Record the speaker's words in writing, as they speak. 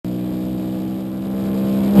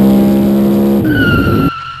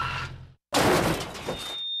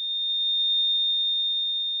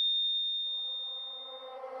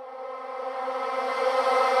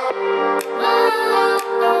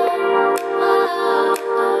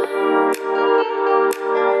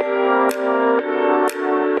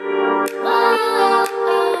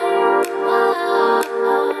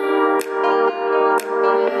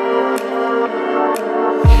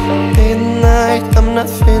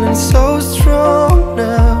feeling so strong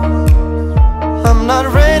now. I'm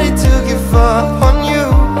not ready to give up on you.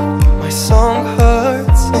 My song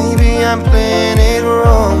hurts, maybe I'm playing it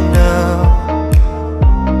wrong now.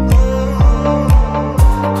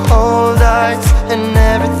 Cold eyes and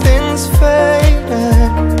everything's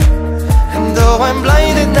fading, and though I'm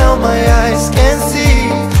blinded now my eyes can't see.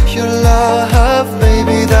 Your love,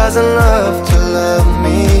 baby, doesn't love to love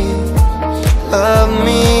me. Love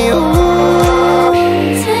me, ooh.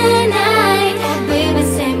 Tonight, baby,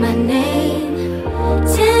 say my name.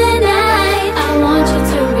 Tonight, I want you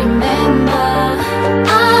to remember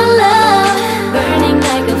our love burning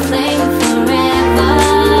like a flame forever.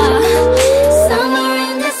 Summer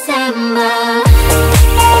in December.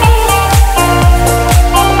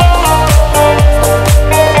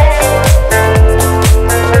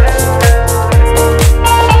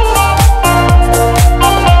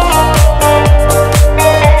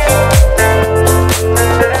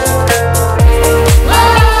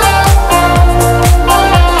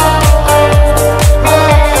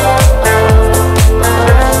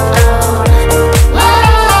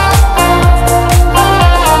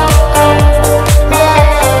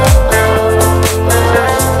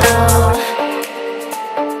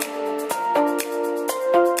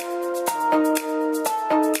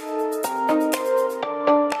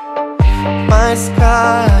 My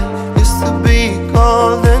sky used to be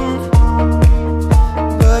golden,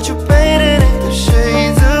 but you painted it the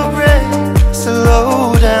shades of gray.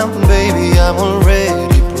 Slow down, baby, I'm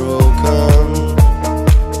already broken.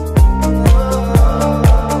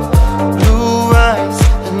 Blue eyes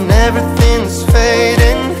and everything's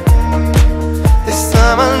fading. This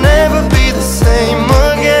time I'll never be the same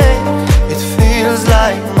again. It feels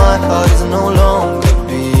like my heart is no longer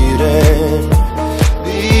beating.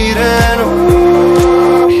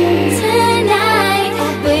 Tonight,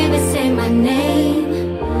 baby, say my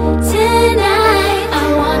name. Tonight.